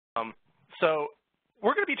So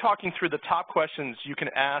we're going to be talking through the top questions you can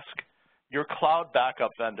ask your cloud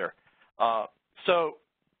backup vendor. So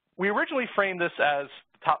we originally framed this as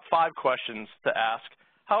the top 5 questions to ask.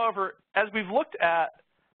 However, as we've looked at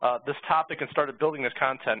this topic and started building this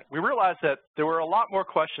content, we realized that there were a lot more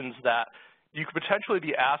questions that you could potentially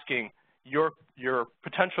be asking your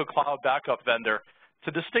potential cloud backup vendor to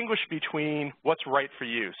distinguish between what's right for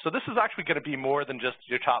you. So this is actually going to be more than just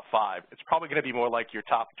your top 5. It's probably going to be more like your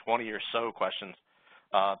top 20 or so questions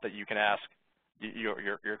that you can ask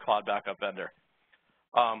your cloud backup vendor.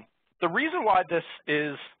 The reason why this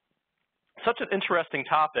is such an interesting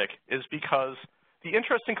topic is because the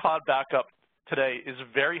interest in cloud backup today is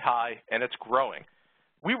very high and it's growing.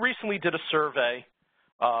 We recently did a survey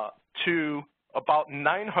to about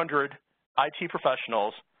 900 IT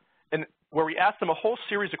professionals, and where we asked them a whole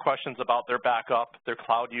series of questions about their backup, their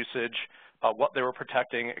cloud usage, what they were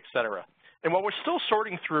protecting, et cetera. And while we're still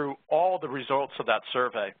sorting through all the results of that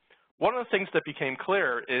survey, one of the things that became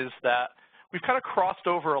clear is that we've kind of crossed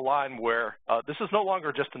over a line where this is no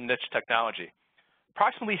longer just a niche technology.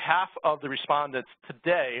 Approximately half of the respondents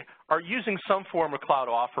today are using some form of cloud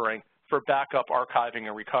offering for backup, archiving,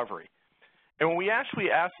 and recovery. And when we actually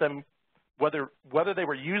asked them whether they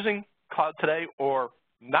were using cloud today or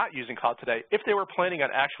not using cloud today, if they were planning on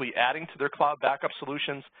actually adding to their cloud backup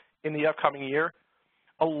solutions in the upcoming year,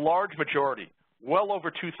 a large majority, well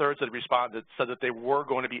over 2/3 of the respondents said that they were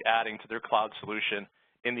going to be adding to their cloud solution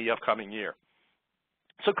in the upcoming year.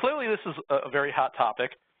 So clearly this is a very hot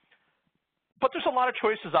topic, but there's a lot of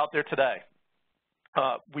choices out there today.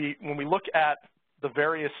 When we look at the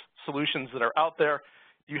various solutions that are out there,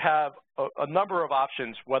 you have a number of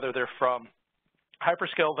options, whether they're from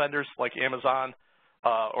hyperscale vendors like Amazon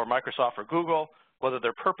or Microsoft or Google, whether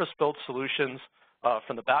they're purpose-built solutions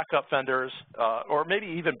from the backup vendors, or maybe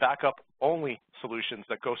even backup-only solutions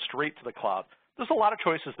that go straight to the cloud. There's a lot of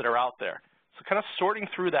choices that are out there. So kind of sorting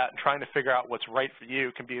through that and trying to figure out what's right for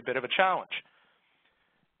you can be a bit of a challenge.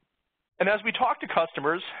 And as we talk to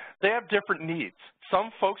customers, they have different needs.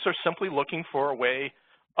 Some folks are simply looking for a way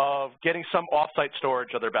of getting some off-site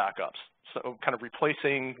storage of their backups, so kind of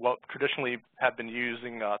replacing what traditionally have been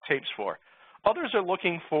using tapes for. Others are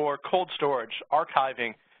looking for cold storage,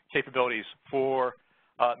 archiving capabilities for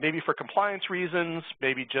maybe for compliance reasons,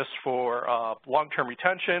 maybe just for long-term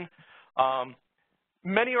retention.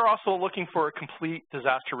 Many are also looking for a complete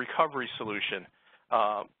disaster recovery solution,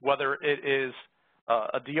 whether it is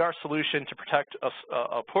a DR solution to protect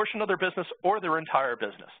a portion of their business or their entire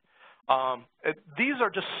business. These are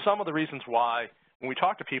just some of the reasons why when we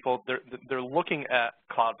talk to people, they're looking at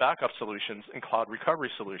cloud backup solutions and cloud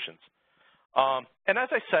recovery solutions. And as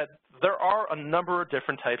I said, there are a number of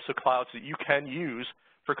different types of clouds that you can use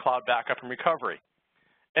for cloud backup and recovery.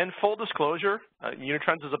 And full disclosure,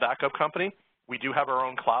 Unitrends is a backup company. We do have our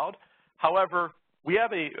own cloud. However, we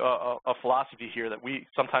have a philosophy here that we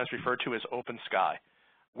sometimes refer to as open sky.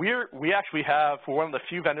 We actually have, we're one of the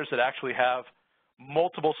few vendors that actually have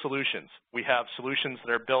multiple solutions. We have solutions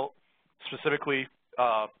that are built specifically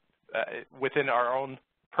within our own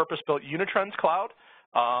purpose-built Unitrends cloud.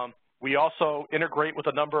 We also integrate with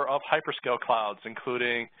a number of hyperscale clouds,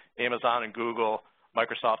 including Amazon and Google,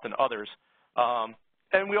 Microsoft, and others.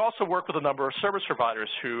 And we also work with a number of service providers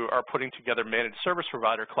who are putting together managed service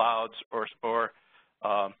provider clouds or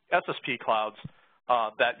SSP clouds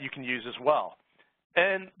that you can use as well.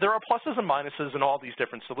 And there are pluses and minuses in all these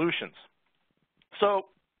different solutions. So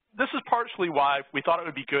this is partially why we thought it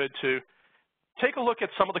would be good to take a look at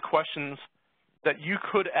some of the questions that you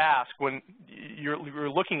could ask when you're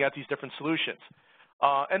looking at these different solutions.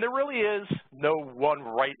 And there really is no one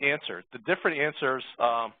right answer. The different answers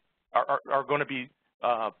are going to be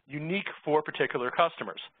unique for particular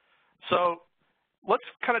customers. So let's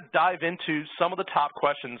kind of dive into some of the top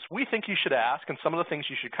questions we think you should ask and some of the things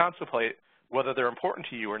you should contemplate, whether they're important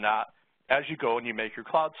to you or not, as you go and you make your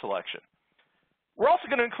cloud selection. We're also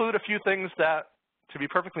going to include a few things that, to be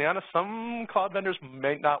perfectly honest, some cloud vendors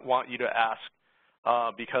may not want you to ask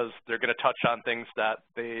because they're going to touch on things that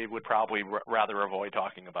they would probably rather avoid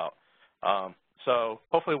talking about. So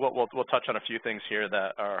hopefully we'll touch on a few things here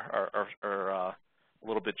that are a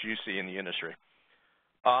little bit juicy in the industry.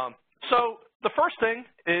 So the first thing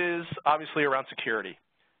is obviously around security.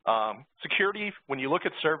 Security, when you look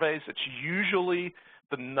at surveys, it's usually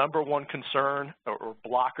the #1 concern or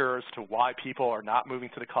blocker as to why people are not moving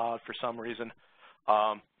to the cloud for some reason.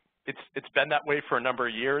 It's been that way for a number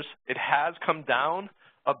of years. It has come down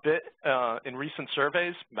a bit in recent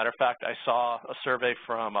surveys. Matter of fact, I saw a survey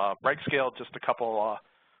from Brightscale just a couple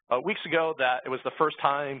weeks ago that it was the first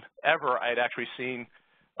time ever I had actually seen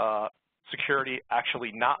security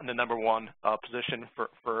actually not in the #1 position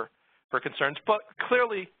for concerns, but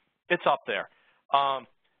clearly it's up there.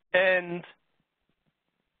 And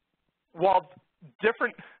while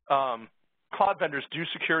different cloud vendors do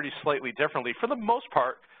security slightly differently, for the most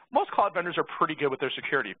part, most cloud vendors are pretty good with their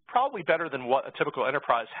security, probably better than what a typical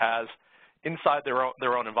enterprise has inside their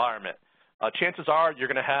own environment. Chances are you're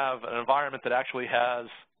going to have an environment that actually has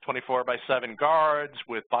 24/7 guards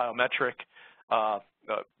with biometric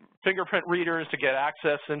fingerprint readers to get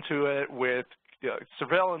access into it, with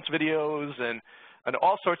surveillance videos and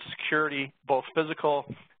all sorts of security, both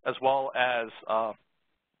physical as well as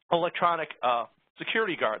electronic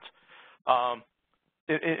security guards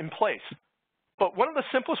in place. But one of the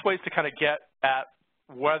simplest ways to kind of get at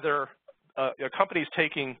whether a company is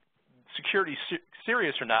taking security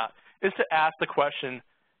serious or not is to ask the question,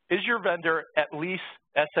 is your vendor at least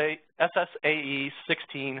SSAE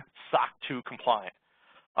 16 SOC 2 compliant?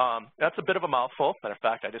 That's a bit of a mouthful. Matter of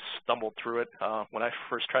fact, I just stumbled through it when I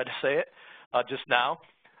first tried to say it just now.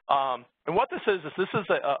 And what this is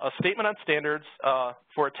a statement on standards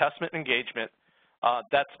for attestment engagement.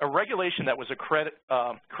 That's a regulation that was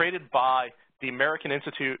created by the American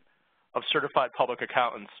Institute of Certified Public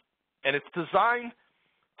Accountants. And it's designed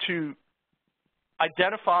to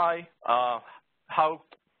identify how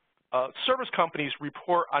service companies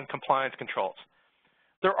report on compliance controls.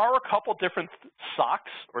 There are a couple different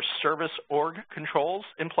SOCs, or service org controls,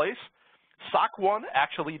 in place. SOC 1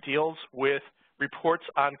 actually deals with reports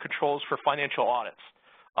on controls for financial audits.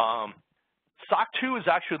 SOC 2 is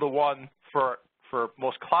actually the one for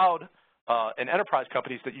most cloud and enterprise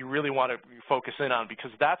companies that you really want to focus in on,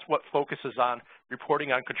 because that's what focuses on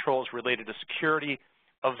reporting on controls related to security,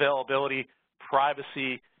 availability,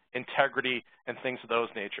 privacy, integrity, and things of those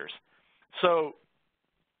natures. So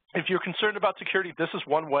if you're concerned about security, this is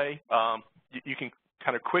one way you can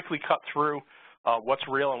kind of quickly cut through what's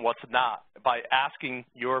real and what's not by asking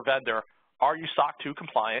your vendor, are you SOC 2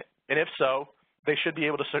 compliant? And if so, they should be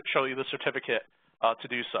able to show you the certificate to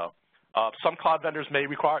do so. Some cloud vendors may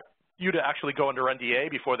require you to actually go under NDA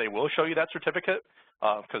before they will show you that certificate,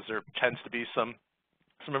 because there tends to be some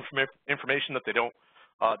information that they don't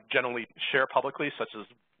generally share publicly, such as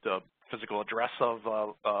the physical address of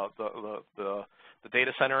the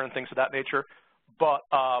data center and things of that nature. But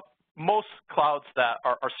most clouds that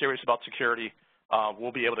are serious about security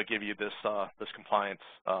will be able to give you this compliance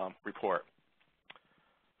report.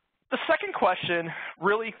 The second question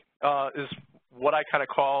really is what I kind of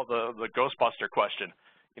call the Ghostbuster question.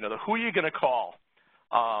 You know, the who are you going to call?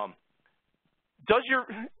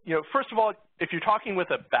 First of all, if you're talking with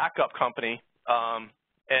a backup company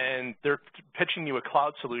and they're pitching you a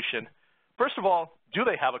cloud solution, first of all, do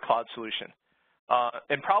they have a cloud solution?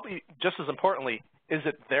 And probably just as importantly, is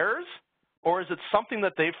it theirs, or is it something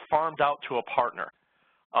that they've farmed out to a partner?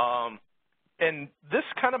 And this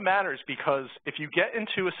kind of matters because if you get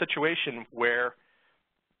into a situation where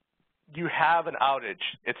you have an outage,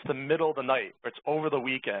 it's the middle of the night, or it's over the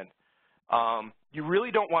weekend, you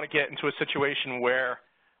really don't want to get into a situation where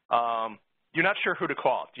you're not sure who to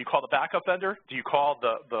call. Do you call the backup vendor? Do you call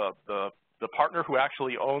the partner who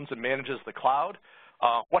actually owns and manages the cloud?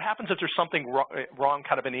 What happens if there's something wrong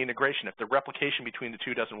kind of in the integration, if the replication between the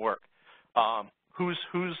two doesn't work? Who's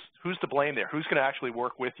to blame there? Who's going to actually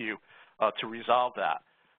work with you to resolve that?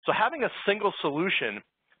 So having a single solution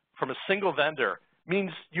from a single vendor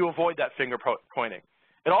means you avoid that finger pointing.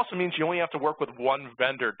 It also means you only have to work with one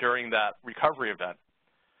vendor during that recovery event.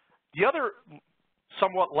 The other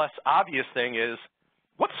somewhat less obvious thing is,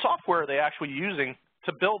 what software are they actually using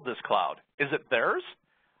to build this cloud? Is it theirs?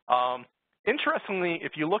 Interestingly,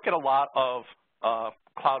 if you look at a lot of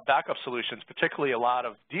cloud backup solutions, particularly a lot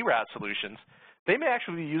of DRAD solutions, they may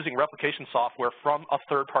actually be using replication software from a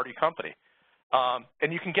third-party company.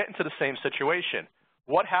 And you can get into the same situation.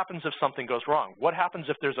 What happens if something goes wrong? What happens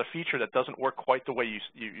if there's a feature that doesn't work quite the way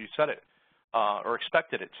you said it or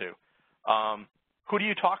expected it to? Who do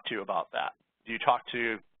you talk to about that? Do you talk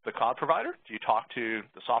to the cloud provider? Do you talk to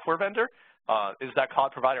the software vendor? Is that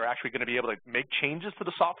cloud provider actually going to be able to make changes to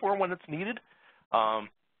the software when it's needed?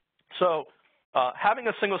 So having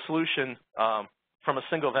a single solution from a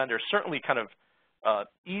single vendor certainly kind of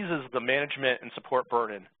eases the management and support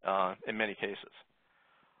burden in many cases.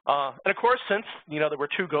 And of course, since there were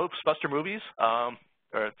 2 Ghostbuster movies,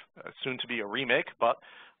 or soon to be a remake, but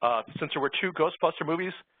since there were 2 Ghostbuster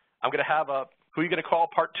movies, I'm going to have a Who Are You Going to Call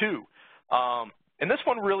Part 2. And this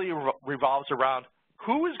one really revolves around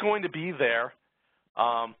who is going to be there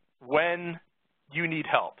when you need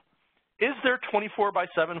help. Is there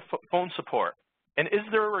 24/7 phone support? And is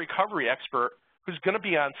there a recovery expert who's going to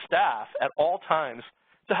be on staff at all times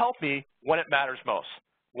to help me when it matters most,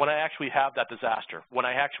 when I actually have that disaster, when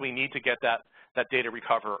I actually need to get that data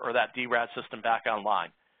recover or that DRAD system back online?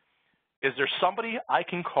 Is there somebody I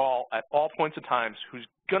can call at all points in times who's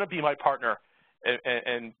going to be my partner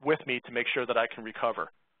and with me to make sure that I can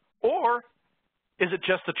recover? Or is it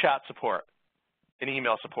just a chat support, an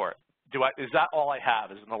email support? Is that all I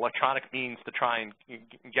have? Is it an electronic means to try and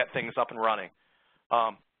get things up and running?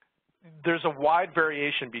 There's a wide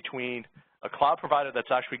variation between a cloud provider that's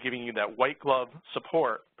actually giving you that white glove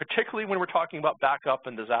support, particularly when we're talking about backup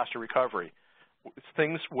and disaster recovery. It's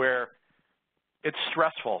things where it's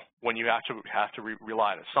stressful when you have to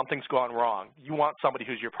rely on it. Something's gone wrong. You want somebody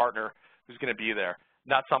who's your partner who's going to be there,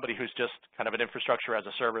 not somebody who's just kind of an infrastructure as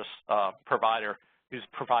a service provider who's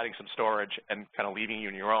providing some storage and kind of leaving you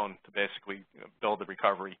on your own to basically build the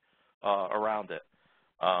recovery around it.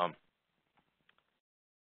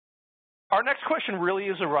 Our next question really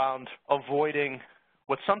is around avoiding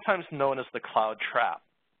what's sometimes known as the cloud trap.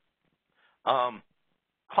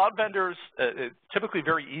 Cloud vendors, it's typically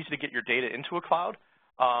very easy to get your data into a cloud,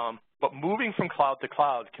 but moving from cloud to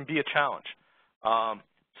cloud can be a challenge.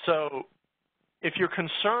 So if you're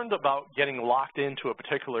concerned about getting locked into a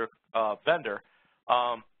particular vendor,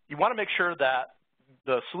 you want to make sure that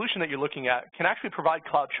the solution that you're looking at can actually provide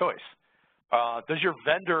cloud choice. Does your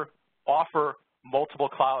vendor offer multiple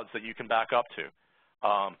clouds that you can back up to?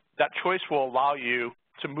 That choice will allow you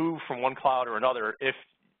to move from one cloud or another if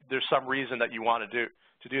there's some reason that you want to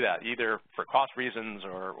do that, either for cost reasons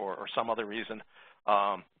or some other reason.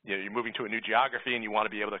 You're moving to a new geography and you want to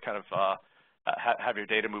be able to kind of have your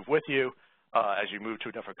data move with you as you move to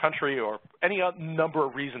a different country, or any number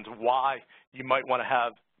of reasons why you might want to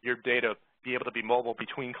have your data be able to be mobile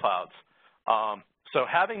between clouds. So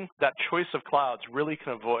having that choice of clouds really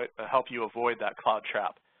can help you avoid that cloud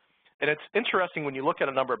trap. And it's interesting when you look at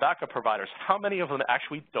a number of backup providers, how many of them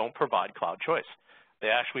actually don't provide cloud choice. They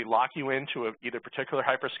actually lock you into either particular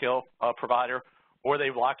hyperscale provider, or they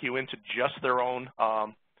lock you into just their own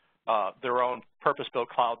purpose-built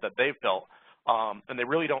cloud that they've built. And they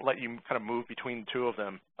really don't let you kind of move between the two of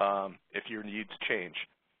them if your needs change.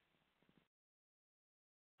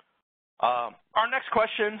 Our next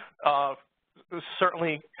question is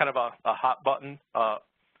certainly kind of a hot button,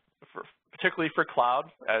 particularly for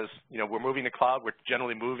cloud. As you know, we're moving to cloud. We're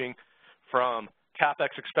generally moving from CapEx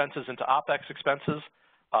expenses into OpEx expenses.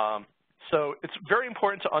 So it's very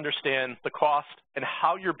important to understand the cost and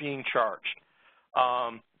how you're being charged.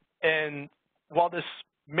 And while this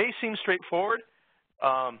may seem straightforward,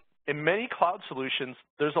 in many cloud solutions,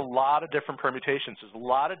 there's a lot of different permutations. There's a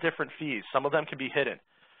lot of different fees. Some of them can be hidden.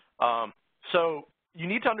 So you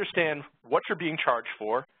need to understand what you're being charged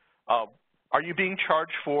for. Are you being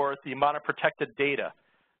charged for the amount of protected data?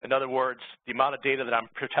 In other words, the amount of data that I'm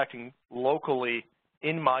protecting locally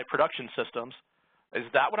in my production systems. Is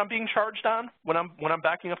that what I'm being charged on when I'm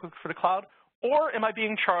backing up for the cloud? Or am I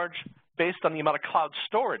being charged based on the amount of cloud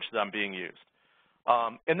storage that I'm being used?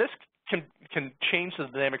 And this can change the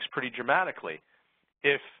dynamics pretty dramatically.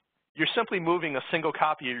 If you're simply moving a single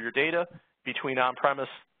copy of your data between on-premise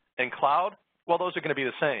and cloud, well, those are going to be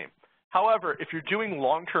the same. However, if you're doing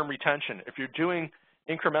long-term retention, if you're doing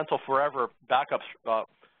incremental forever backups,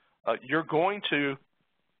 you're going to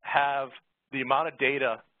have the amount of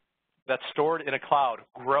data that's stored in a cloud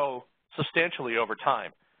grow substantially over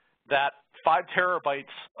time. That 5 terabytes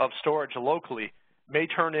of storage locally may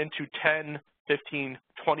turn into 10, 15,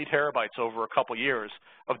 20 terabytes over a couple years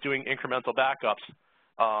of doing incremental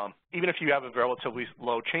backups, even if you have a relatively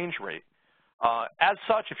low change rate. As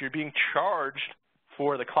such, if you're being charged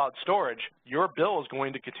for the cloud storage, your bill is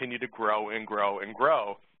going to continue to grow and grow and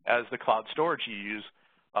grow as the cloud storage you use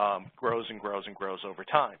grows and grows and grows over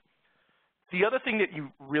time. The other thing that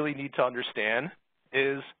you really need to understand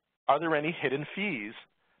is, are there any hidden fees,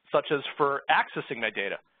 such as for accessing my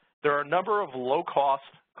data? There are a number of low-cost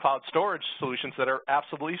cloud storage solutions that are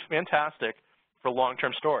absolutely fantastic for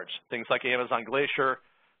long-term storage. Things like Amazon Glacier,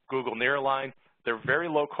 Google Nearline, they're very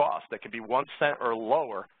low cost. They can be 1 cent or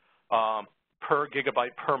lower per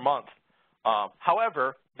gigabyte per month.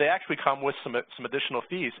 However, they actually come with some additional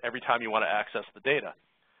fees every time you want to access the data.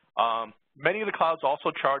 Many of the clouds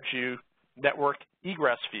also charge you network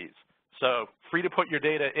egress fees. So free to put your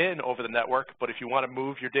data in over the network, but if you want to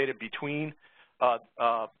move your data between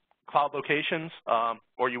cloud locations,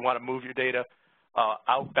 or you want to move your data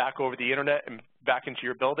out back over the internet and back into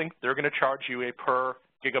your building, they're going to charge you a per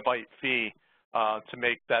gigabyte fee to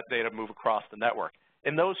make that data move across the network.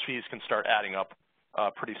 And those fees can start adding up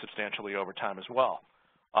pretty substantially over time as well.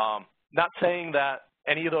 Not saying that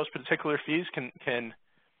any of those particular fees can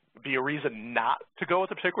be a reason not to go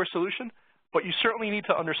with a particular solution, but you certainly need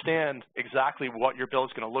to understand exactly what your bill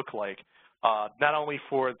is going to look like, not only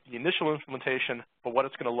for the initial implementation, but what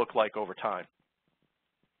it's going to look like over time.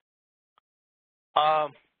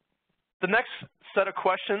 The next set of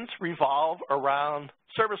questions revolve around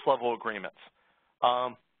service level agreements.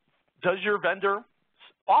 Does your vendor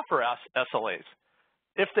offer SLAs?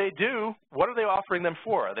 If they do, what are they offering them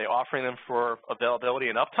for? Are they offering them for availability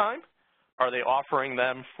and uptime? Are they offering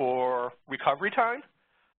them for recovery time?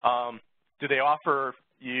 Do they offer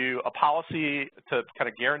you a policy to kind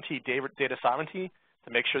of guarantee data sovereignty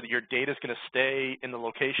to make sure that your data is going to stay in the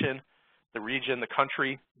location, the region, the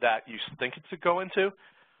country that you think it's to go into?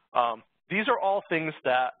 These are all things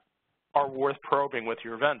that are worth probing with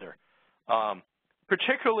your vendor,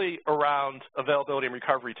 particularly around availability and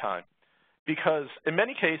recovery time. Because in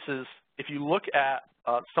many cases, if you look at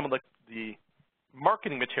some of the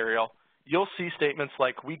marketing material, you'll see statements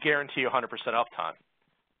like, we guarantee 100% uptime.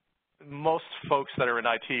 Most folks that are in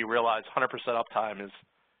IT realize 100% uptime is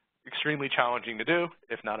extremely challenging to do,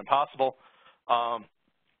 if not impossible.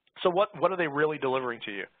 So what are they really delivering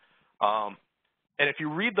to you? And if you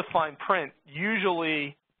read the fine print,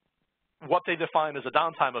 usually what they define as a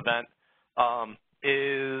downtime event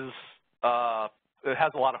it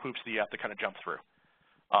has a lot of hoops that you have to kind of jump through.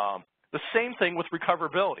 The same thing with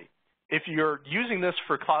recoverability. If you're using this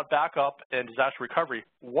for cloud backup and disaster recovery,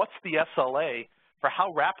 what's the SLA for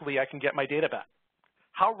how rapidly I can get my data back?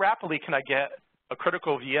 How rapidly can I get a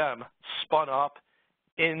critical VM spun up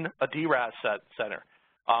in a DRAS center?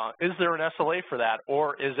 Is there an SLA for that,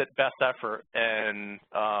 or is it best effort and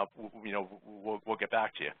we'll get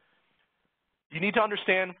back to you? You need to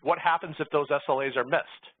understand what happens if those SLAs are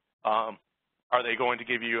missed. Are they going to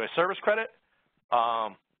give you a service credit?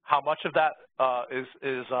 How much of that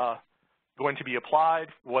is going to be applied?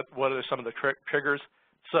 What are some of the triggers?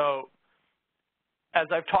 So as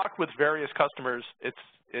I've talked with various customers,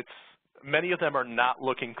 many of them are not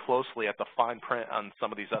looking closely at the fine print on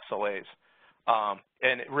some of these SLAs.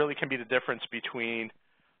 And it really can be the difference between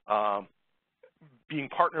being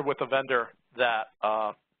partnered with a vendor that,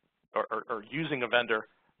 or using a vendor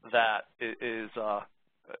that is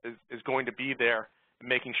going to be there and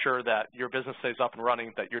making sure that your business stays up and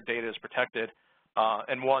running, that your data is protected,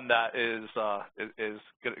 and one that is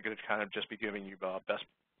going to kind of just be giving you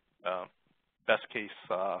best case,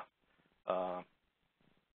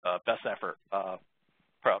 best effort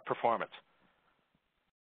performance.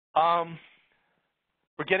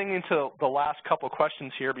 We're getting into the last couple of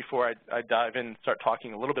questions here before I dive in and start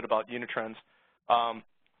talking a little bit about Unitrends.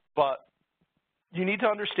 But you need to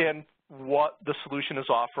understand what the solution is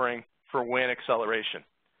offering for WAN acceleration.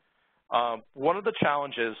 One of the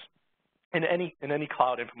challenges in any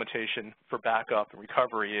cloud implementation for backup and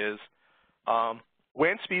recovery is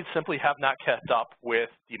WAN speeds simply have not kept up with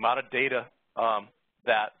the amount of data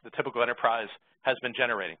that the typical enterprise has been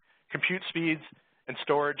generating. Compute speeds and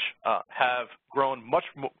storage have grown much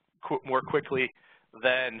more quickly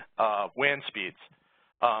than WAN speeds.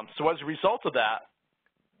 So as a result of that,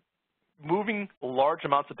 moving large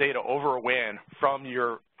amounts of data over a WAN from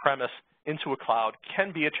your premise into a cloud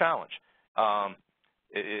can be a challenge.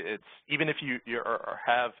 Even if you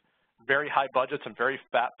have very high budgets and very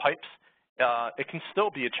fat pipes, it can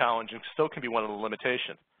still be a challenge and still can be one of the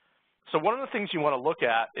limitations. So one of the things you want to look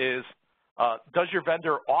at is, does your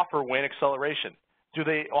vendor offer WAN acceleration? Do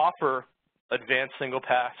they offer advanced single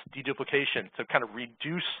pass deduplication to kind of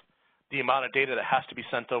reduce the amount of data that has to be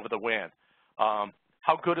sent over the WAN?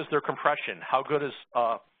 How good is their compression? How good is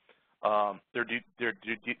their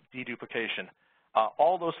deduplication?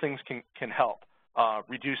 All those things can help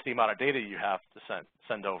reduce the amount of data you have to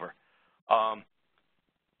send over.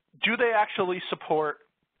 Do they actually support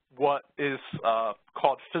what is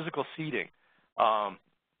called physical seeding?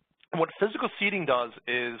 And what physical seeding does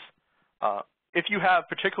is, if you have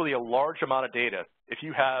particularly a large amount of data, if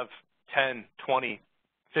you have 10, 20,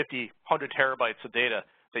 50, 100 terabytes of data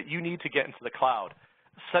that you need to get into the cloud,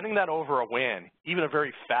 sending that over a WAN, even a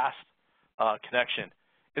very fast connection,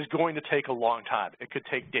 is going to take a long time. It could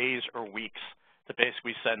take days or weeks to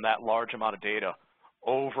basically send that large amount of data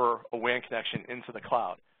over a WAN connection into the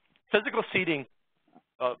cloud. Physical seeding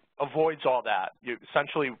avoids all that.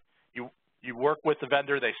 Essentially, you work with the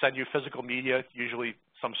vendor, they send you physical media, usually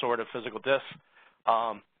some sort of physical disk,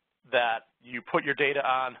 that you put your data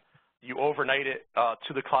on, you overnight it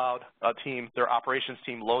to the cloud team, their operations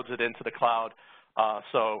team loads it into the cloud.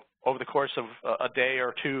 So over the course of a day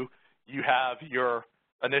or two, you have your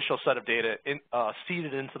initial set of data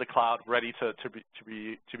seeded into the cloud, ready to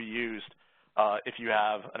be used if you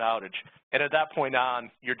have an outage. And at that point on,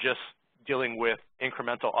 you're just dealing with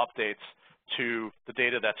incremental updates to the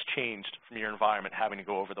data that's changed from your environment having to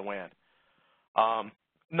go over the WAN.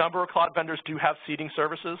 Number of cloud vendors do have seeding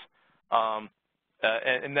services,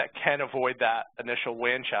 and that can avoid that initial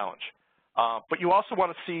WAN challenge. But you also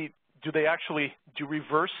want to see, do they actually do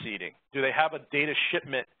reverse seeding? Do they have a data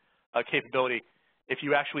shipment capability if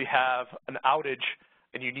you actually have an outage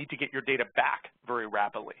and you need to get your data back very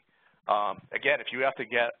rapidly? Again, if you have to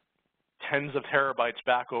get tens of terabytes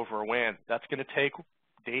back over a WAN, that's going to take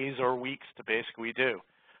days or weeks to basically do.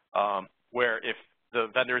 Where if the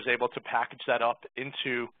vendor is able to package that up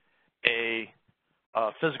into a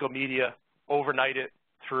physical media, overnight it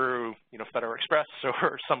through Federal Express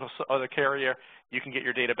or some other carrier, you can get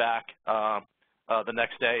your data back the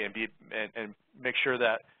next day and make sure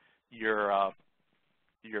that your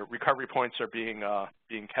recovery points are being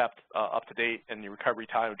kept up to date and your recovery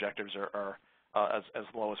time objectives are as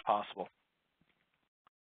low as possible.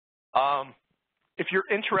 If you're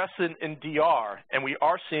interested in DR, and we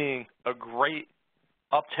are seeing a great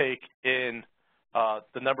uptake in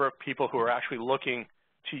the number of people who are actually looking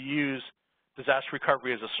to use disaster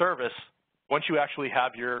recovery as a service, once you actually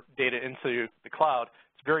have your data into the cloud,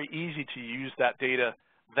 it's very easy to use that data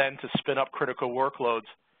then to spin up critical workloads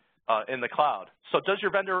in the cloud. So does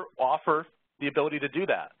your vendor offer the ability to do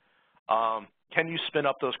that? Can you spin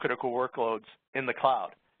up those critical workloads in the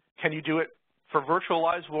cloud? Can you do it for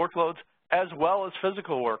virtualized workloads as well as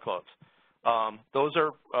physical workloads? Those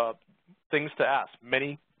are things to ask.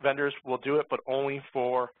 Many vendors will do it, but only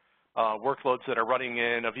for workloads that are running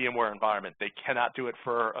in a VMware environment. They cannot do it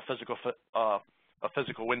for a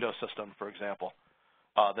physical Windows system, for example,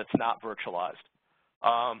 that's not virtualized.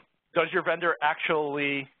 Does your vendor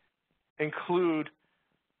actually include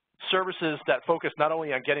services that focus not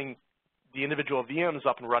only on getting the individual VMs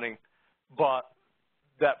up and running, but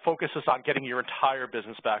that focuses on getting your entire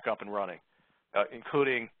business back up and running,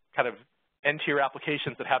 including kind of N-tier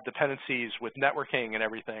applications that have dependencies with networking and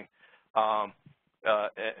everything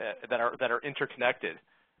that are interconnected.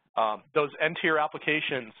 Those N-tier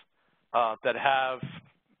applications that have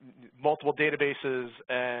multiple databases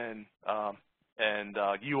and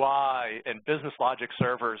UI and business logic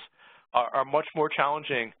servers are much more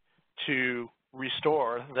challenging to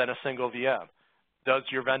restore than a single VM. Does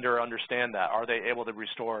your vendor understand that? Are they able to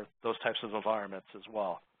restore those types of environments as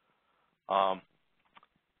well?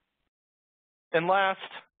 And last,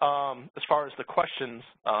 as far as the questions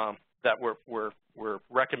that we're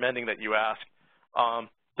recommending that you ask,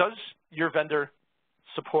 does your vendor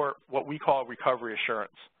support what we call recovery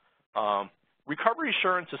assurance? Recovery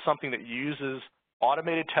assurance is something that uses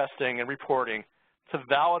automated testing and reporting to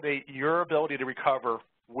validate your ability to recover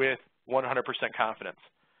with 100% confidence.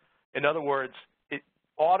 In other words, it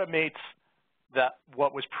automates that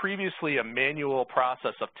what was previously a manual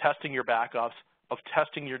process of testing your backups, of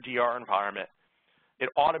testing your DR environment. It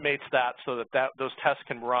automates that so that those tests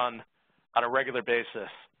can run on a regular basis,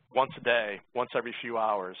 once a day, once every few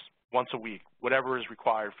hours, once a week, whatever is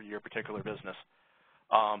required for your particular business.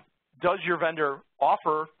 Does your vendor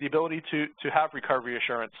offer the ability to have recovery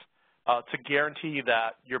assurance to guarantee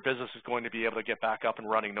that your business is going to be able to get back up and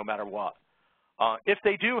running no matter what? If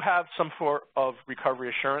they do have some sort of recovery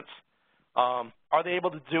assurance, are they able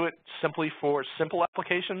to do it simply for simple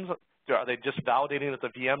applications? Are they just validating that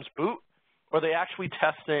the VMs boot? Or are they actually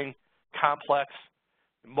testing complex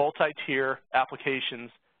multi-tier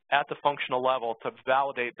applications at the functional level to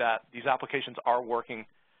validate that these applications are working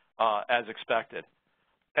as expected?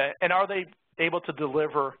 And are they able to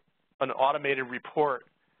deliver an automated report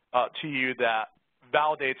to you that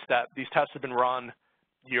validates that these tests have been run,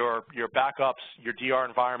 your backups, your DR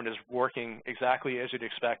environment is working exactly as you'd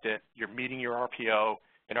expect it, you're meeting your RPO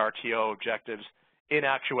and RTO objectives in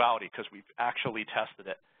actuality because we've actually tested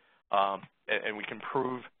it, and we can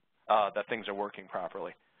prove that things are working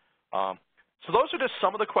properly. So those are just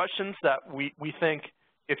some of the questions that we think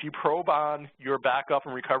if you probe on your backup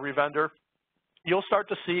and recovery vendor, you'll start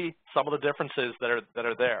to see some of the differences that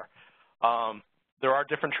are there. There are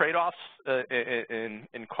different trade-offs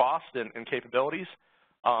in cost and capabilities.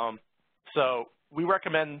 So we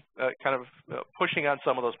recommend kind of pushing on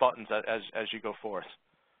some of those buttons as you go forth.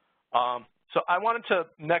 So I wanted to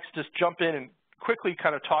next just jump in and quickly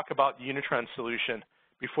kind of talk about the Unitrends solution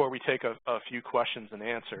before we take a few questions and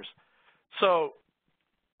answers. So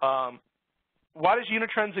why does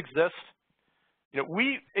Unitrends exist?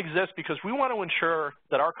 We exist because we want to ensure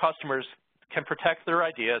that our customers can protect their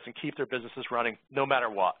ideas and keep their businesses running no matter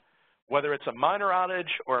what. Whether it's a minor outage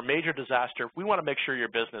or a major disaster, we want to make sure your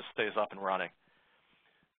business stays up and running.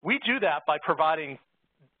 We do that by providing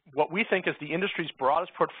what we think is the industry's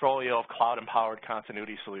broadest portfolio of cloud-empowered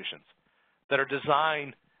continuity solutions that are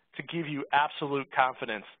designed to give you absolute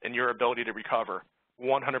confidence in your ability to recover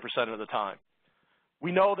 100% of the time.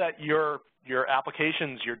 We know that your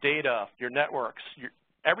applications, your data, your networks,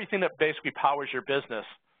 everything that basically powers your business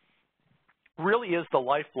really is the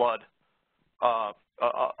lifeblood of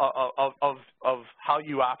how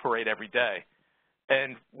you operate every day.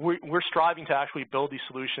 And we're striving to actually build these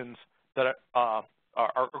solutions that are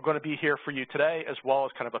going to be here for you today, as well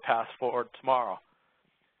as kind of a path forward tomorrow.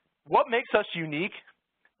 What makes us unique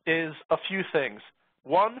is a few things.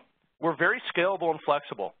 One, we're very scalable and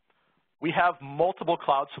flexible. We have multiple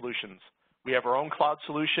cloud solutions. We have our own cloud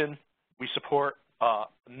solution. We support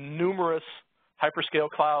numerous hyperscale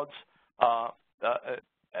clouds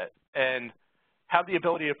and have the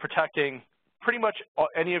ability of protecting pretty much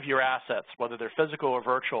any of your assets, whether they're physical or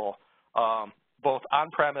virtual, both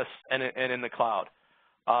on-premise and in the cloud.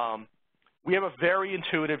 We have a very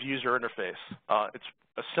intuitive user interface. It's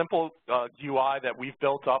a simple UI that we've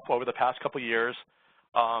built up over the past couple of years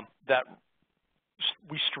that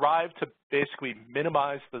we strive to basically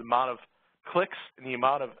minimize the amount of clicks and the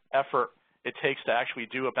amount of effort it takes to actually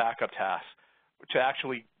do a backup task, to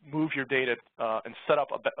actually move your data and set up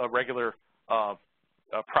a regular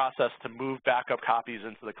process to move backup copies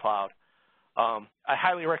into the cloud. I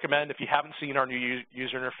highly recommend, if you haven't seen our new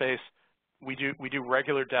user interface, we do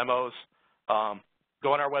regular demos.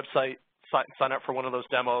 Go on our website, sign up for one of those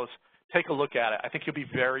demos, take a look at it. I think you'll be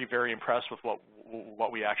very, very impressed with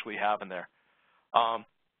what we actually have in there.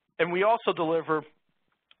 And we also deliver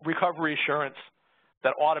recovery assurance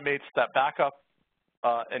that automates that backup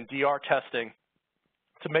and DR testing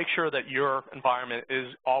to make sure that your environment is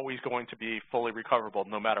always going to be fully recoverable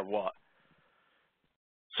no matter what.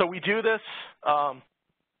 So we do this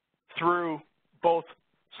through both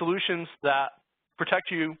solutions that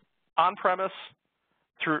protect you on-premise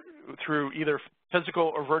through either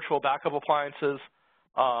physical or virtual backup appliances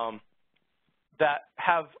that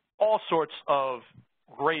have all sorts of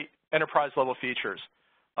great enterprise-level features.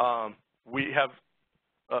 We have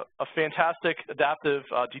a fantastic adaptive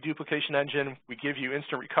deduplication engine. We give you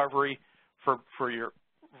instant recovery for your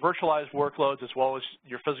virtualized workloads as well as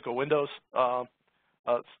your physical Windows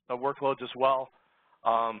workloads as well.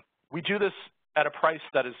 We do this at a price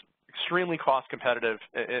that is extremely cost competitive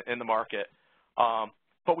in the market.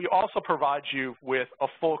 But we also provide you with a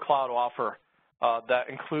full cloud offer that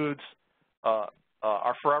includes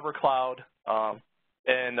our Forever Cloud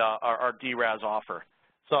and our DRaaS offer.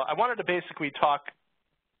 So I wanted to basically talk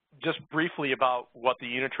just briefly about what the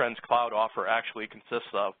Unitrends cloud offer actually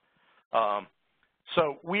consists of.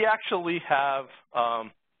 So we actually have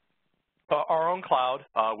our own cloud,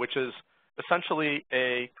 which is essentially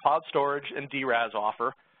a cloud storage and DRaaS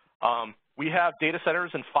offer. We have data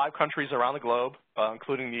centers in 5 countries around the globe,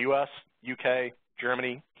 including the US, UK,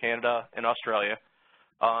 Germany, Canada, and Australia.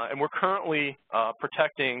 And we're currently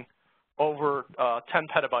protecting over 10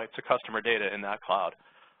 petabytes of customer data in that cloud.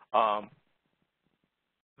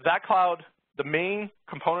 That cloud, the main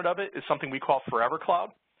component of it is something we call Forever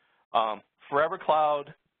Cloud. Forever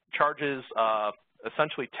Cloud charges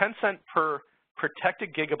essentially 10 cents per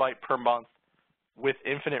protected gigabyte per month with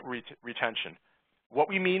infinite retention. What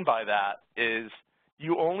we mean by that is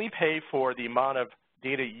you only pay for the amount of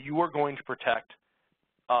data you are going to protect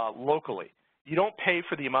locally. You don't pay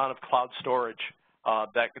for the amount of cloud storage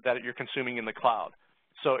that you're consuming in the cloud.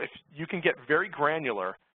 So if you can get very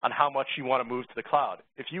granular on how much you want to move to the cloud.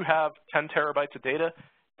 If you have 10 terabytes of data,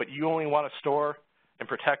 but you only want to store and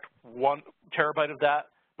protect 1 terabyte of that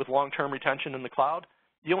with long-term retention in the cloud,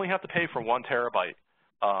 you only have to pay for 1 terabyte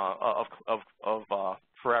of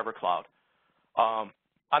Forever Cloud. On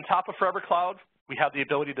top of Forever Cloud, we have the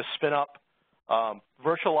ability to spin up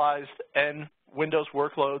virtualized and Windows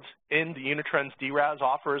workloads in the Unitrends DRaaS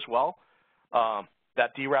offer as well.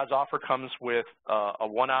 That DRaaS offer comes with a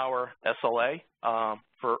 1-hour SLA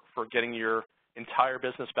for getting your entire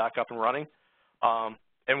business back up and running.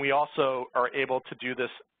 And we also are able to do this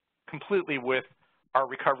completely with our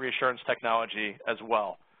recovery assurance technology as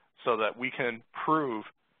well, so that we can prove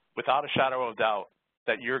without a shadow of doubt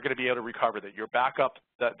that you're going to be able to recover, that your backup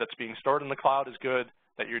that's being stored in the cloud is good,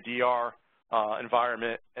 that your DR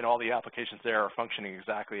environment and all the applications there are functioning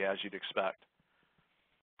exactly as you'd expect.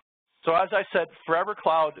 So as I said, Forever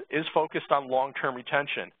Cloud is focused on long-term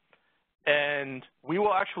retention. And we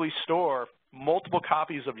will actually store multiple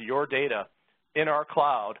copies of your data in our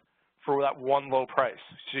cloud for that one low price.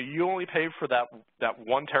 So you only pay for that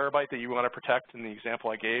 1 terabyte that you want to protect in the example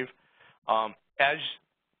I gave.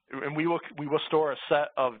 And we will store a set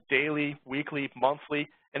of daily, weekly, monthly,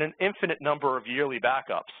 and an infinite number of yearly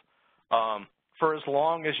backups for as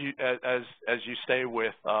long as you stay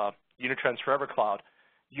with Unitrends Forever Cloud.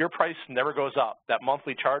 your price never goes up. That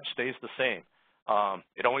monthly charge stays the same.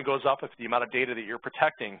 It only goes up if the amount of data that you're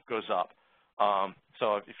protecting goes up.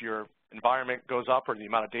 So if your environment goes up or the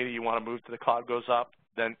amount of data you want to move to the cloud goes up,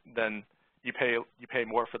 then you pay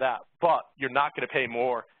more for that. But you're not going to pay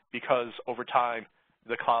more because over time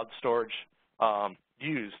the cloud storage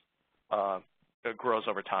used grows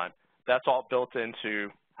over time. That's all built into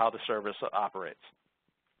how the service operates.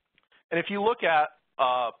 And if you look at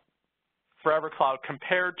Forever Cloud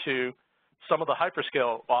compared to some of the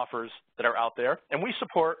hyperscale offers that are out there, and we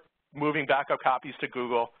support moving backup copies to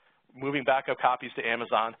Google, moving backup copies to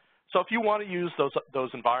Amazon. So if you want to use those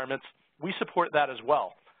environments, we support that as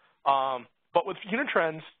well. But with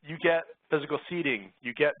Unitrends, you get physical seeding,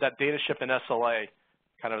 you get that data ship in SLA,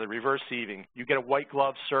 kind of the reverse sieving. You get a white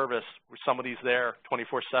glove service where somebody's there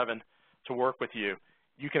 24/7 to work with you.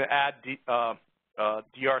 You can add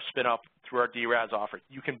DR spin up through our DRAS offer.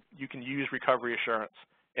 You can use recovery assurance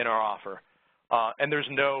in our offer. And there's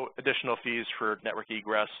no additional fees for network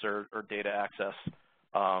egress or data access.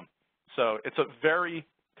 So it's a very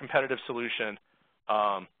competitive solution.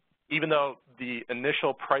 Even though the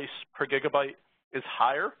initial price per gigabyte is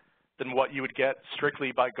higher than what you would get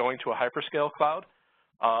strictly by going to a hyperscale cloud,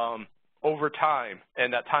 over time,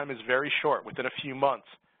 and that time is very short, within a few months,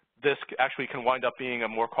 this actually can wind up being a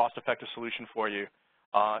more cost-effective solution for you,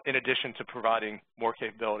 in addition to providing more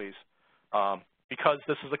capabilities. Because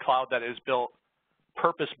this is a cloud that is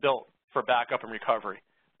purpose-built for backup and recovery.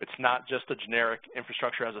 It's not just a generic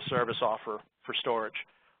infrastructure as a service offer for storage.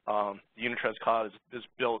 The Unitrends cloud is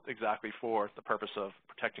built exactly for the purpose of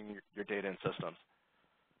protecting your data and systems.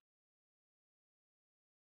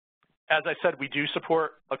 As I said, we do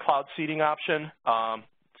support a cloud seeding option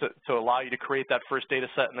to allow you to create that first data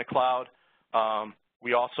set in the cloud.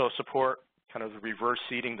 We also support kind of the reverse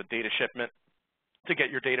seeding, the data shipment, to get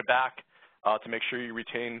your data back, to make sure you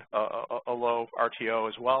retain a low RTO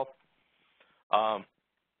as well.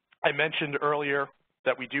 I mentioned earlier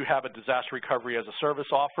that we do have a disaster recovery as a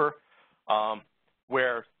service offer,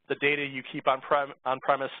 where the data you keep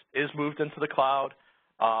on-premise is moved into the cloud.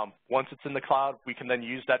 Once it's in the cloud, we can then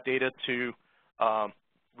use that data to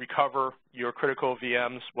recover your critical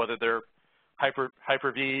VMs, whether they're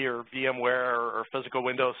Hyper-V or VMware or physical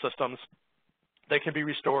Windows systems. They can be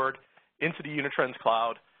restored into the Unitrends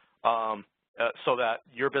cloud so that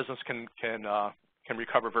your business can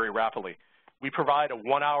recover very rapidly. We provide a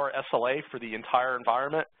 1-hour SLA for the entire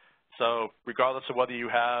environment. So regardless of whether you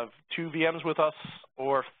have 2 VMs with us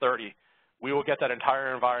or 30, we will get that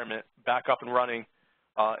entire environment back up and running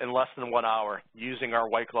in less than 1 hour using our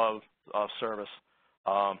white glove service,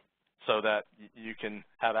 so that you can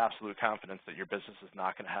have absolute confidence that your business is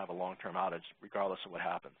not going to have a long-term outage regardless of what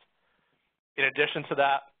happens. In addition to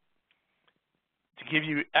that, to give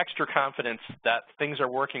you extra confidence that things are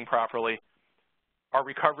working properly, our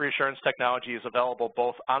recovery assurance technology is available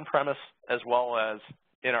both on-premise as well as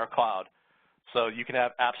in our cloud. So you can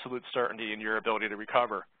have absolute certainty in your ability to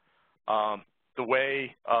recover.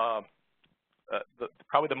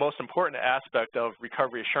 Probably the most important aspect of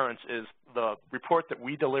recovery assurance is the report that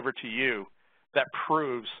we deliver to you that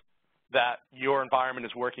proves that your environment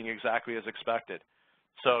is working exactly as expected.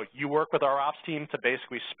 So you work with our ops team to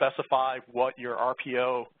basically specify what your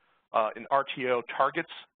RPO and RTO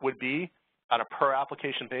targets would be on a per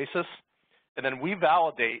application basis, and then we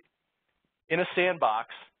validate in a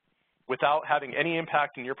sandbox without having any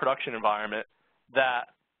impact in your production environment that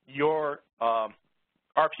your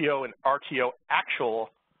RPO and RTO actual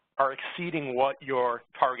are exceeding what your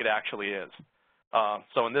target actually is.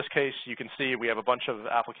 So in this case, you can see we have a bunch of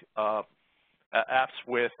apps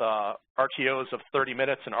with RTOs of 30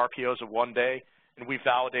 minutes and RPOs of 1 day, and we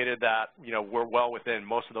validated that we're well within.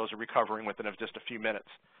 Most of those are recovering within just a few minutes.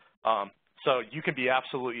 So you can be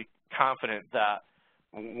absolutely confident that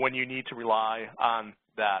when you need to rely on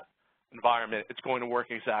that environment, it's going to work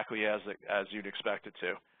exactly as you'd expect it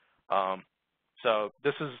to. So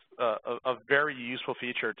this is a very useful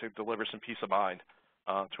feature to deliver some peace of mind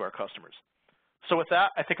to our customers. So with that,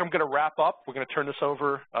 I think I'm going to wrap up. We're going to turn this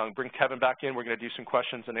over, bring Kevin back in. We're going to do some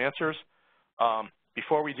questions and answers.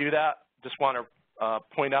 Before we do that, just want to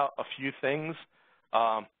point out a few things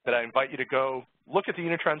that I invite you to go look at the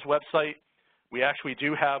Unitrends website. We actually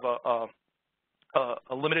do have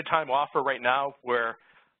a limited time offer right now where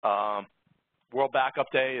World Backup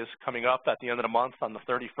Day is coming up at the end of the month on the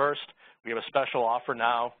 31st. We have a special offer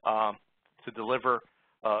now to deliver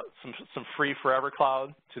some free Forever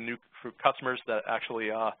Cloud to for customers that actually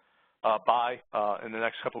buy in the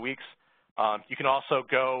next couple of weeks. You can also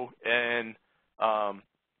go and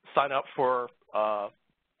sign up for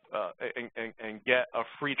and get a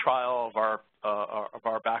free trial of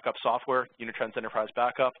our backup software, Unitrends Enterprise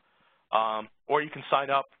Backup, or you can sign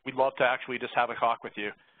up. We'd love to actually just have a talk with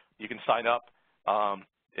you. You can sign up.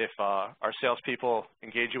 If our salespeople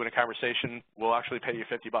engage you in a conversation, we'll actually pay you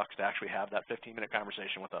 $50 to actually have that 15-minute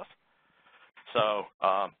conversation with us. So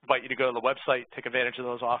invite you to go to the website, take advantage of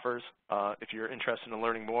those offers if you're interested in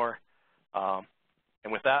learning more.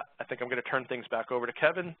 And with that, I think I'm going to turn things back over to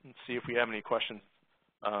Kevin and see if we have any questions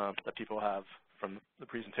that people have from the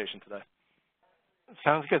presentation today.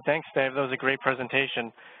 Sounds good. Thanks, Dave. That was a great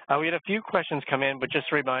presentation. We had a few questions come in, but just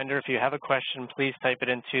a reminder, if you have a question, please type it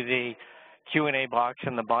into the Q&A box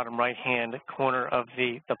in the bottom right-hand corner of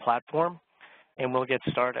the platform, and we'll get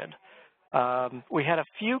started. We had a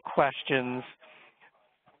few questions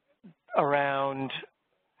around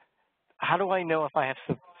how do I know if I have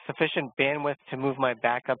sufficient bandwidth to move my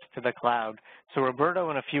backups to the cloud? So Roberto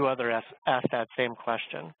and a few others asked that same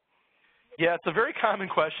question. Yeah, it's a very common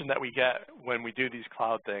question that we get when we do these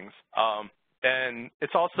cloud things. And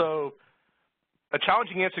it's also a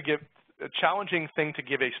challenging thing to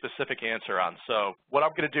give a specific answer on. So what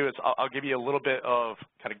I'm going to do is I'll give you a little bit of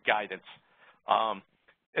kind of guidance.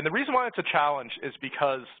 And the reason why it's a challenge is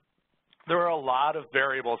because there are a lot of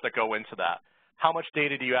variables that go into that. How much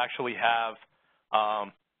data do you actually have?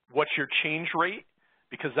 What's your change rate?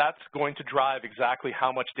 Because that's going to drive exactly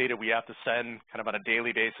how much data we have to send kind of on a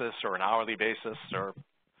daily basis or an hourly basis or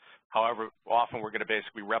however often we're going to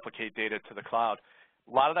basically replicate data to the cloud.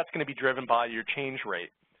 A lot of that's going to be driven by your change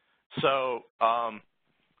rate. So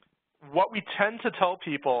what we tend to tell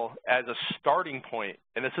people as a starting point,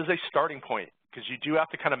 and this is a starting point because you do have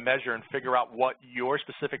to kind of measure and figure out what your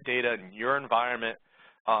specific data and your environment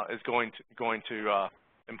is going to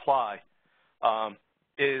imply,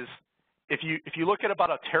 is if you look at about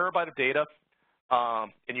a terabyte of data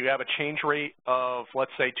and you have a change rate of,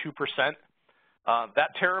 let's say, 2%,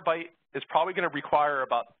 that terabyte is probably going to require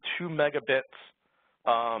about 2 megabits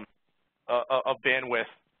of bandwidth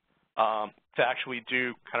to actually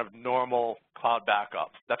do kind of normal cloud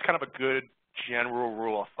backup. That's kind of a good general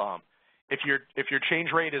rule of thumb. If your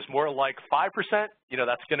change rate is more like 5%,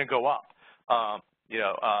 that's going to go up.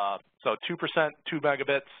 So 2%, 2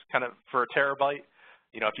 megabits kind of for a terabyte.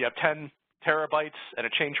 If you have 10 terabytes and a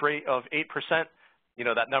change rate of 8%,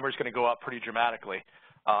 that number is going to go up pretty dramatically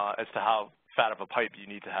as to how fat of a pipe you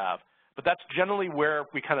need to have. But that's generally where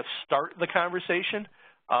we kind of start the conversation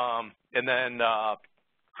and then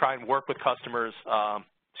try and work with customers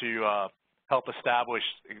to help establish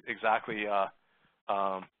exactly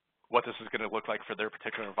what this is going to look like for their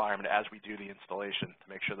particular environment as we do the installation to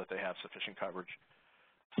make sure that they have sufficient coverage.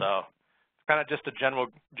 So kind of just a general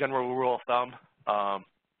rule of thumb.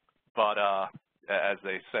 But as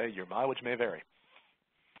they say, your mileage may vary.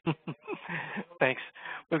 Thanks.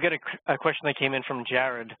 We've got a question that came in from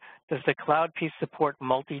Jared. Does the cloud piece support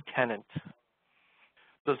multi-tenant?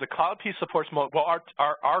 Does the cloud piece support well,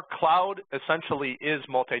 our cloud essentially is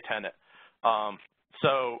multi-tenant.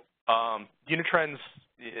 So Unitrends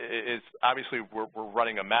is obviously we're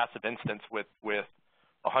running a massive instance with 10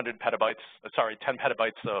 petabytes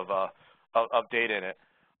of data in it.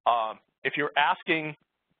 If you're asking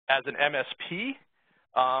as an MSP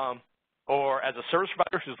or as a service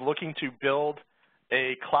provider who's looking to build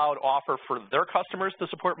a cloud offer for their customers to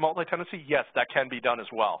support multi-tenancy, yes, that can be done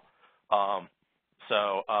as well.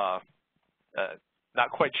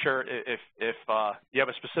 Not quite sure if you have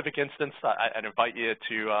a specific instance. I'd invite you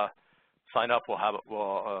to sign up.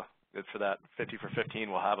 For that 50 for 15,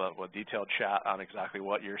 we'll have a detailed chat on exactly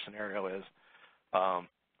what your scenario is.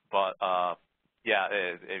 Yeah,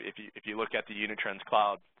 if you look at the Unitrends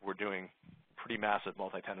cloud, we're doing pretty massive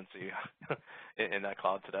multi-tenancy in that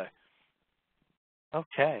cloud today.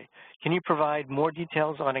 Okay. Can you provide more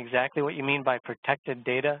details on exactly what you mean by protected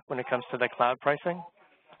data when it comes to the cloud pricing?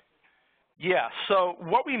 Yeah, so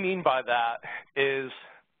what we mean by that is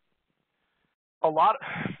I'm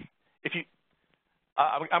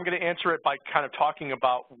going to answer it by kind of talking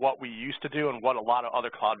about what we used to do and what a lot of other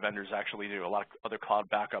cloud vendors actually do, a lot of other cloud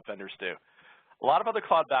backup vendors do. A lot of other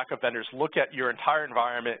cloud backup vendors look at your entire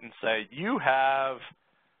environment and say, you have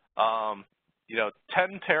 10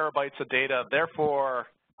 terabytes of data, therefore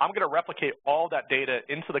I'm going to replicate all that data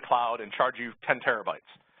into the cloud and charge you 10 terabytes.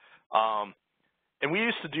 And we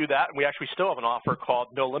used to do that, and we actually still have an offer called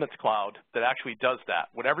No Limits Cloud that actually does that.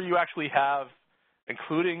 Whatever you actually have,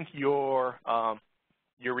 including your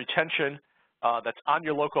retention that's on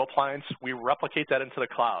your local appliance, we replicate that into the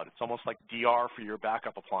cloud. It's almost like DR for your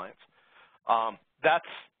backup appliance. That's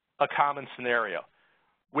a common scenario.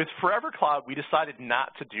 With Forever Cloud, we decided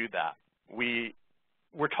not to do that. We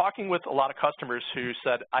we're talking with a lot of customers who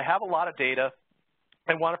said, I have a lot of data.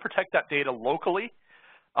 I want to protect that data locally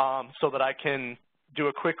so that I can do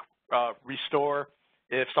a quick restore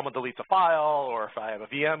if someone deletes a file or if I have a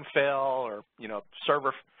VM fail or,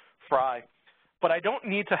 server fry. But I don't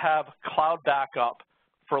need to have cloud backup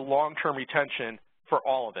for long-term retention for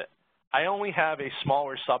all of it. I only have a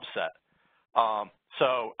smaller subset.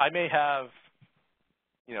 So I may have,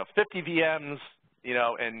 50 VMs,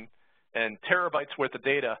 and terabytes worth of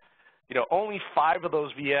data. Only 5 of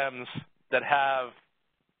those VMs that have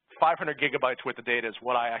 500 gigabytes worth of data is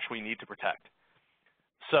what I actually need to protect.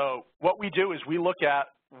 So what we do is we look at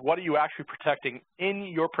what are you actually protecting in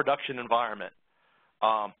your production environment,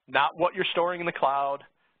 not what you're storing in the cloud,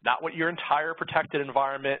 not what your entire protected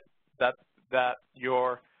environment that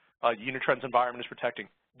your Unitrends environment is protecting,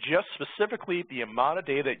 just specifically the amount of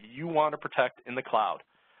data that you want to protect in the cloud.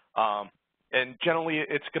 And generally,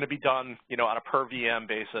 it's going to be done, on a per VM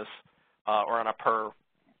basis or on a per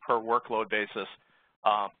workload basis.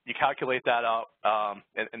 You calculate that out,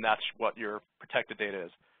 and that's what your protected data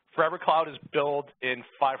is. Forever Cloud is billed in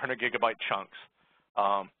 500 gigabyte chunks.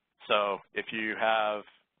 So if you have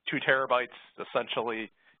 2 terabytes,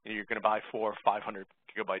 essentially, you're going to buy 4 500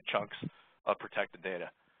 gigabyte chunks of protected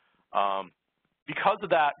data. Because of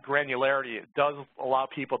that granularity, it does allow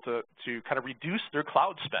people to kind of reduce their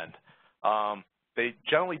cloud spend. They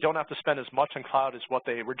generally don't have to spend as much on cloud as what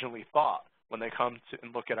they originally thought when they come to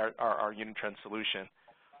and look at our Unitrends solution.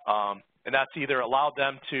 And that's either allowed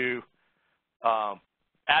them to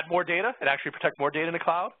add more data and actually protect more data in the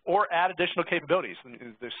cloud, or add additional capabilities.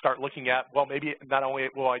 And they start looking at, well, maybe not only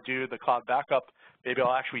will I do the cloud backup, maybe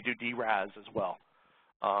I'll actually do DRAS as well.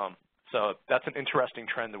 So that's an interesting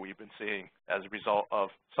trend that we've been seeing as a result of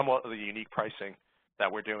somewhat of the unique pricing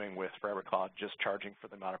that we're doing with Forever Cloud, just charging for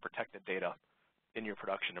the amount of protected data in your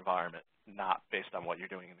production environment, not based on what you're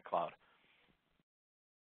doing in the cloud.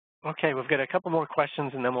 Okay, we've got a couple more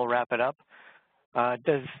questions and then we'll wrap it up.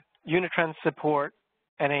 Does Unitrends support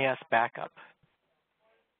NAS backup?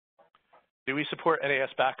 Do we support NAS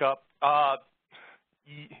backup?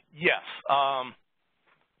 Yes.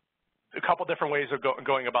 A couple different ways of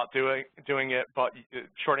going about doing it, but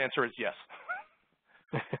short answer is yes.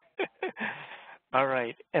 All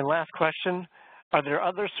right, and last question, are there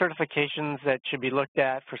other certifications that should be looked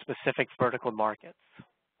at for specific vertical markets?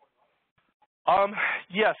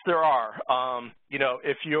 Yes, there are.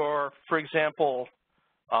 If you're, for example,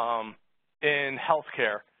 in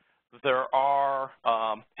healthcare, there are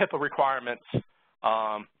HIPAA requirements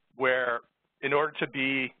where in order to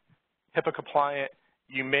be HIPAA compliant,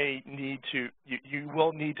 you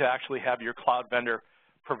will need to actually have your cloud vendor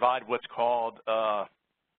provide what's called a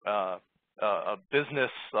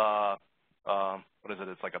business, what is it?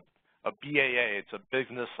 It's like a BAA. It's a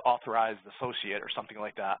business authorized associate or something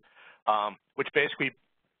like that, which basically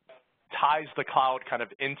ties the cloud kind of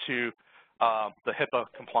into the HIPAA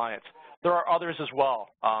compliance. There are others as well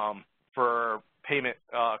for payment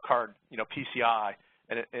card, PCI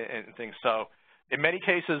and things. So in many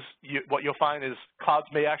cases, what you'll find is clouds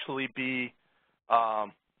may actually be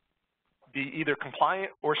either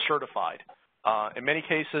compliant or certified. In many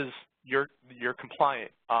cases, you're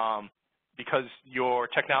compliant because your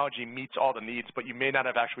technology meets all the needs, but you may not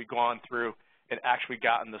have actually gone through and actually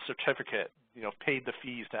gotten the certificate, paid the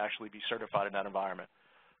fees to actually be certified in that environment.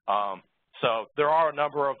 So there are a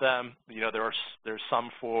number of them. There's some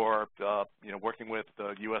for working with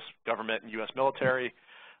the U.S. government and U.S. military.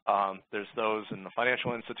 There's those in the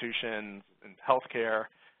financial institutions and healthcare.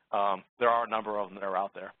 There are a number of them that are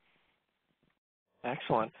out there.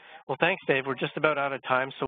 Excellent. Well, thanks, Dave. We're just about out of time. So